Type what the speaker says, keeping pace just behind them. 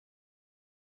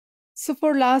So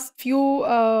for last few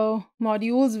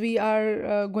modules, we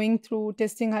are going through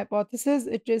testing hypothesis.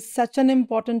 It is such an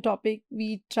important topic.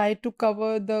 We try to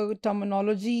cover the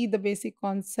terminology, the basic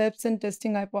concepts and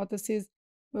testing hypothesis.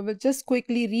 We will just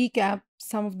quickly recap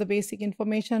some of the basic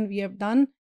information we have done.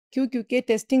 क्योंकि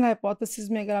testing hypothesis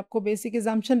में अगर आपको basic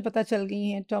assumption पता चल गई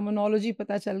है, terminology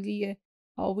पता चल गई है,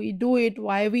 how we do it,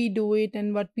 why we do it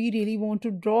and what we really want to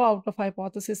draw out of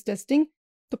hypothesis testing,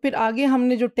 तो फिर आगे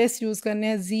हमने जो टेस्ट यूज़ करने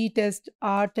हैं, जी test,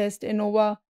 are test,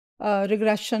 ANOVA,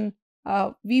 regression,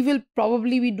 we will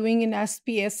probably be doing in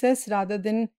SPSS rather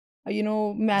than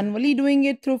manually doing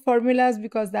it through formulas,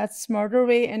 because that's smarter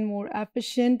way and more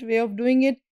efficient way of doing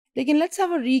it. Lekin let's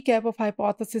have a recap of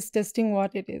hypothesis testing,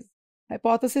 what it is.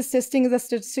 Hypothesis testing is a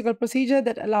statistical procedure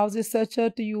that allows researcher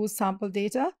to use sample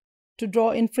data to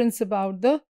draw inference about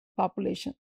the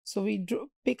population. So we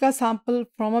pick a sample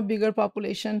from a bigger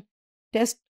population,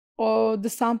 test the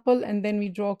sample, and then we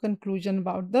draw a conclusion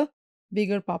about the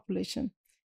bigger population.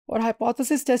 और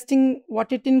hypothesis testing,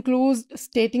 what it includes,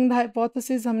 stating the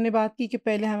hypothesis, हमने बात की कि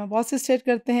पहले हम hypothesis state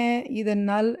करते हैं, either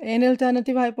null and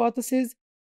alternative hypothesis.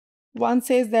 One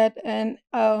says that an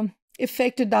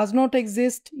effect does not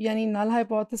exist, यानी null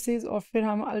hypothesis, और फिर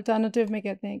हम alternative में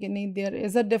कहते हैं कि नहीं, there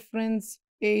is a difference,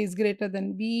 A is greater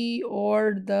than B,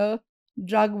 or the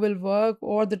drug will work,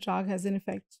 or the drug has an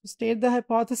effect. So state the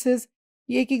hypothesis.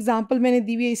 ये एक एग्जांपल मैंने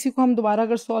दी हुई है, इसी को हम दोबारा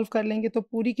अगर सॉल्व कर लेंगे तो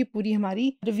पूरी की पूरी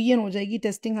हमारी रिवीजन हो जाएगी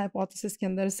टेस्टिंग हाइपोथेसिस के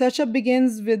अंदर. Researcher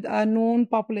begins with a known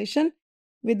population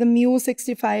with the mu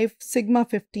 65, sigma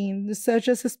 15. The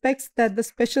researcher suspects that the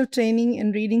special training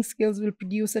and reading skills will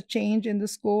produce a change in the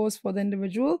scores for the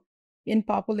individual in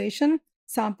population.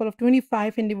 Sample of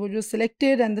 25 individuals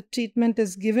selected and the treatment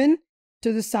is given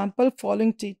to the sample.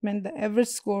 Following treatment, the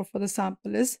average score for the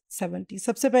sample is 70.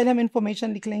 सबसे पहले हम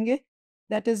information लिख लेंगे.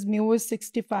 That is mu is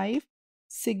 65,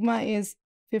 sigma is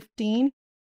 15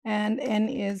 and n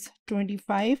is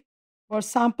 25, और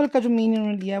sample का जो mean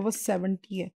इन्होंने लिया है वो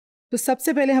 70 है. तो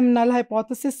सबसे पहले हम नल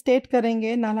हाइपोथेसिस स्टेट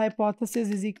करेंगे. Null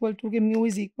hypothesis is equal to कि mu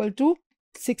is equal to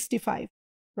 65,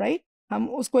 right. हम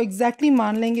उसको एग्जैक्टली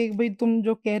मान लेंगे कि भाई तुम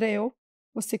जो कह रहे हो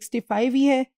वो 65 ही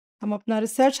है. हम अपना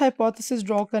रिसर्च हाइपोथेसिस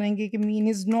ड्रॉ करेंगे कि mean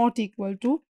is not equal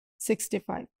to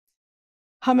 65.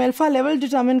 हम अल्फा लेवल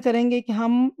डिटर्मिन करेंगे कि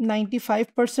हम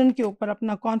 95% के ऊपर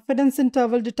अपना कॉन्फिडेंस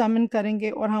इंटरवल डिटर्मिन करेंगे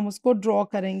और हम उसको ड्रॉ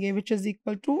करेंगे विच इज़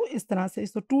इक्वल टू इस तरह से.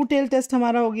 तो टू टेल टेस्ट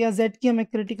हमारा हो गया. जेड की हमें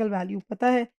क्रिटिकल वैल्यू पता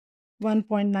है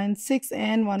 1.96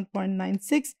 एंड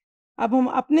 1.96. अब हम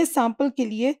अपने सैंपल के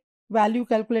लिए वैल्यू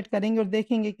कैलकुलेट करेंगे और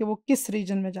देखेंगे कि वो किस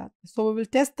रीजन में जाते हैं. So we will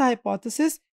test the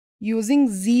hypothesis using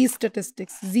G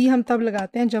statistics. जी हम तब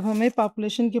लगाते हैं जब हमें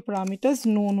पॉपुलेशन के पैरामीटर्स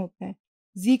नोन होते हैं.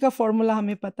 जी का फॉर्मूला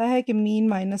हमें पता है कि mean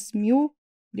minus mu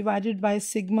divided by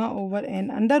sigma over N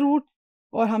under root,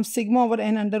 और हम sigma over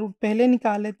N under root पहले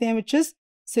निकाल लेते हैं which is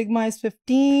sigma is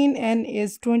 15, N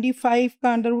is 25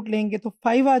 का अंडर रूट लेंगे तो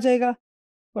 5 आ जाएगा,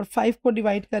 और 5 को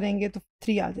डिवाइड करेंगे तो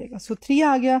 3 आ जाएगा. सो 3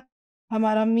 आ गया.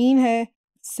 हमारा मीन है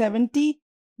 70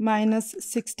 minus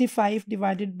 65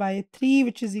 divided by 3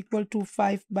 which is equal to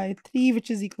 5 bye 3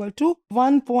 which is equal to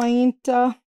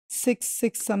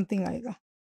 1.66 something आएगा.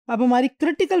 अब हमारी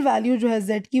क्रिटिकल वैल्यू जो है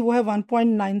z की वो है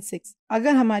 1.96.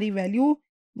 अगर हमारी वैल्यू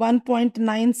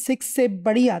 1.96 से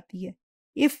बड़ी आती है,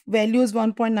 इफ़ वैल्यू इज़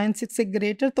 1.96 से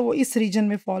ग्रेटर, तो वो इस रीजन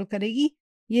में फॉल करेगी.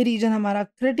 ये रीजन हमारा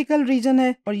क्रिटिकल रीजन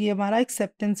है और ये हमारा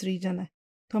एक्सेप्टेंस रीजन है.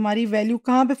 तो हमारी वैल्यू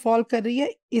कहाँ पे फॉल कर रही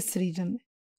है? इस रीजन में.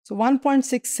 सो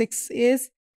 1.66 इज़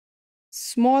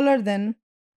स्मॉलर देन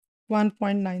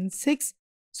 1.96.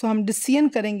 सो हम डिसीजन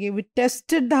करेंगे. We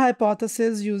tested the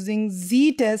hypothesis using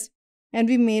G test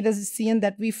and we made a decision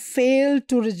that we failed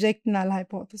to reject null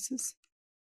hypothesis.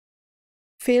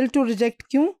 Fail to reject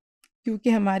क्यों? क्योंकि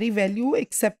हमारी वैल्यू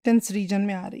acceptance region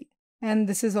में आ रही है. And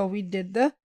this is how we did the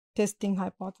testing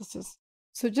hypothesis.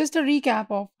 So just a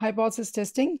recap of hypothesis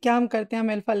testing. क्या हम करते हैं?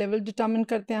 हम alpha level determine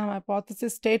करते हैं, हम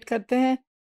hypothesis state करते हैं,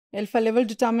 alpha level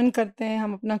determine करते हैं,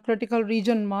 हम अपना critical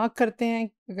region mark करते हैं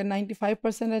अगर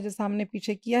 95% है जैसा हमने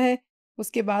पीछे किया है.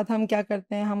 उसके बाद हम क्या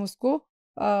करते हैं? हम उसको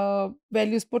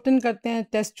वैल्यूज़ पुट इन करते हैं,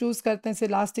 टेस्ट चूज़ करते हैं. से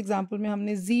लास्ट एग्जांपल में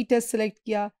हमने जी टेस्ट सेलेक्ट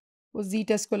किया. उस जी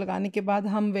टेस्ट को लगाने के बाद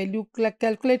हम वैल्यू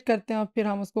कैलकुलेट करते हैं और फिर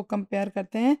हम उसको कंपेयर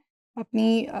करते हैं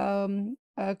अपनी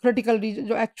क्रिटिकल रीजन,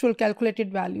 जो एक्चुअल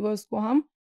कैलकुलेटेड वैल्यू है उसको हम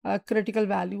क्रिटिकल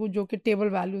वैल्यू जो कि टेबल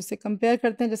वैल्यू से कंपेयर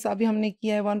करते हैं. जैसे अभी हमने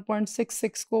किया है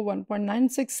 1.66 को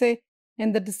 1.96 से,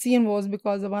 and the decision was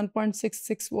because the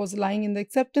 1.66 was lying in the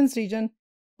acceptance reason,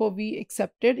 वो वी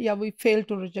एक्सेप्टेड या we fail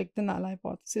to reject the null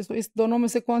hypothesis. तो इस दोनों में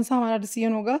से कौन सा हमारा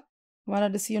डिसीजन होगा? हमारा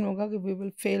डिसीजन होगा कि we will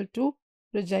fail to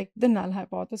reject the null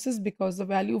hypothesis because the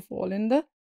value fall in the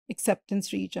acceptance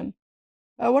reason.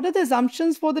 What are the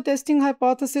assumptions for the testing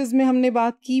hypothesis में हमने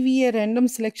बात की हुई है random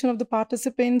selection of the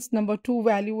participants. Number 2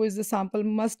 value is the sample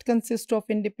must consist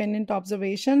of independent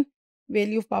observation.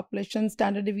 Value of population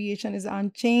standard deviation is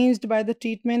unchanged by the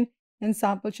treatment and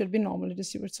sample should be normally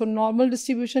distributed. So normal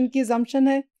distribution की assumption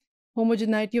है,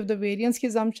 homogeneity of the variance की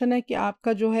assumption है कि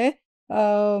आपका जो है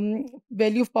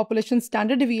value of population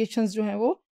standard deviations जो है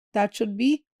वो that should be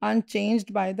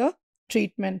unchanged by the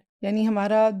treatment. यानी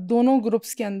हमारा दोनों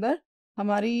ग्रुप्स के अंदर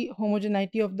हमारी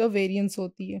homogeneity of the variance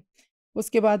होती है.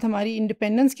 उसके बाद हमारी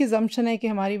इंडिपेंडेंस की जम्पशन है कि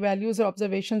हमारी वैल्यूज़ और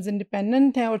ऑब्जर्वेशंस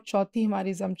इंडिपेंडेंट हैं. और चौथी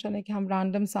हमारी जम्पशन है कि हम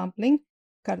रैंडम सैम्पलिंग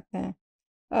करते हैं.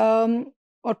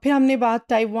 और फिर हमने बात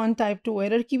टाइप 1 टाइप 2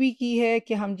 एरर की भी की है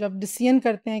कि हम जब डिसीजन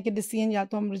करते हैं कि डिसीजन या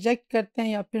तो हम रिजेक्ट करते हैं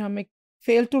या फिर हमें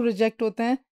फेल टू रिजेक्ट होते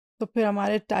हैं, तो फिर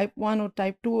हमारे टाइप 1 और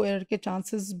टाइप 2 एरर के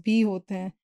चांसेस भी होते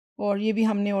हैं. और ये भी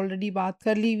हमने ऑलरेडी बात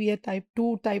कर ली हुई है टाइप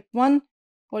 2 टाइप 1.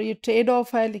 और ये ट्रेड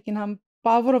ऑफ है, लेकिन हम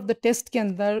पावर ऑफ द टेस्ट के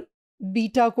अंदर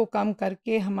बीटा को कम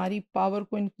करके हमारी पावर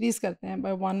को इंक्रीज़ करते हैं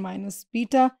बाय 1 माइनस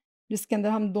बीटा, जिसके अंदर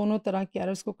हम दोनों तरह के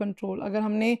एरर्स को कंट्रोल. अगर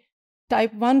हमने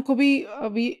टाइप 1 को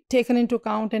भी taken into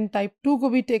account and type 2 को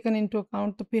भी टेकन इनटू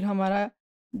अकाउंट, तो फिर हमारा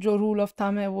जो रूल ऑफ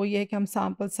थंब है वो ये है कि हम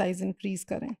सैम्पल साइज इंक्रीज़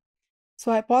करें.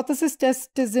 सो hypothesis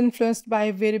test is influenced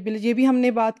by variability. ये भी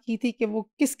हमने बात की थी कि वो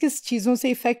किस किस चीज़ों से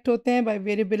इफ़ेक्ट होते हैं. Bye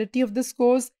variability of the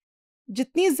scores.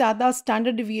 जितनी ज़्यादा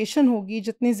स्टैंडर्ड डिविएशन होगी,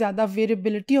 जितनी ज़्यादा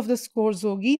वेरिएबिलिटी ऑफ द स्कोर्स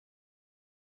होगी,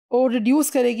 और रिड्यूस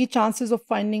करेगी chances of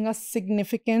finding a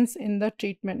significance in the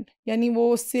treatment. यानी वो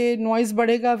उससे नॉइज़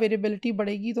बढ़ेगा, वेरिएबिलिटी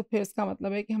बढ़ेगी, तो फिर इसका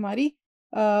मतलब है कि हमारी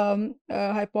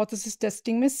हाइपोथेसिस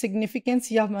टेस्टिंग में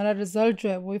सिग्निफिकेंस या हमारा रिजल्ट जो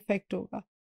है वो इफेक्ट होगा.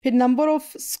 फिर number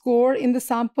off score in the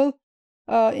sample.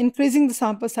 Increasing the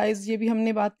sample size, ये भी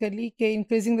हमने बात कर ली कि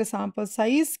increasing the sample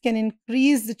size can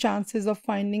increase the chances of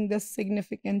finding the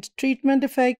significant treatment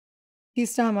effect.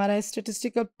 तीसरा हमारा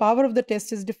statistical power of the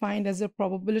test is defined as a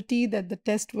probability that the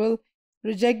test will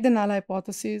reject the null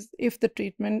hypothesis if the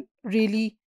treatment really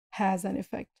has an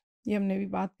effect. ये हमने भी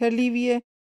बात कर ली हुई है.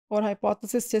 और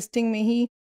hypothesis testing में ही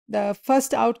the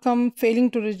first outcome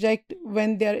failing to reject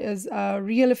when there is a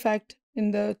real effect in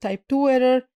the type 2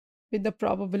 error with the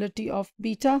probability of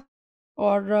beta.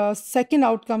 और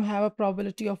second outcome have a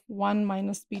probability of 1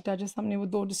 minus beta, जैसे हमने वो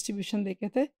दो distribution देखे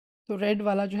थे. तो red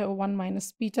वाला जो है वो 1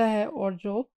 माइनस बीटा है, और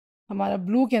जो हमारा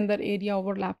ब्लू के अंदर एरिया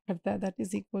ओवरलैप करता है that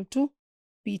is equal to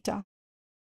beta.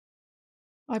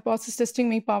 Hypothesis testing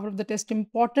में power of the test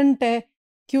important है.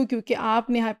 क्यों? क्योंकि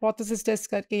आपने हाइपोथेसिस टेस्ट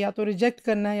करके या तो रिजेक्ट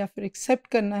करना है या फिर एक्सेप्ट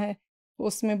करना है. तो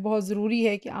उसमें बहुत ज़रूरी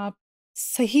है कि आप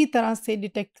सही तरह से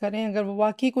डिटेक्ट करें. अगर वो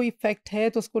वाकई कोई इफेक्ट है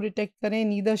तो उसको डिटेक्ट करें.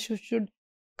 Neither should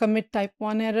commit type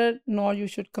 1 error nor you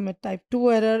should commit type 2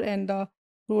 error, and the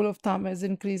rule of thumb is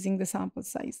increasing the sample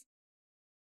size.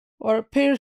 और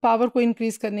फिर पावर को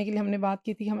इंक्रीज़ करने के लिए हमने बात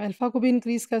की थी, हम अल्फ़ा को भी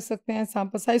इंक्रीज़ कर सकते हैं,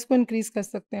 सैंपल साइज़ को इंक्रीज़ कर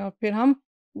सकते हैं, और फिर हम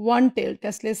वन टेल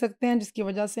टेस्ट ले सकते हैं, जिसकी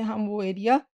वजह से हम वो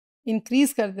एरिया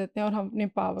इंक्रीज़ कर देते हैं और हम अपने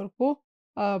पावर को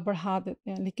बढ़ा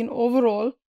देते हैं. लेकिन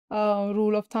ओवरऑल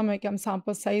रूल ऑफ थंब है कि हम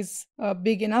सैंपल साइज़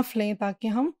बिग इनफ लें ताकि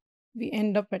हम we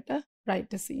and up at a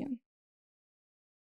right decision.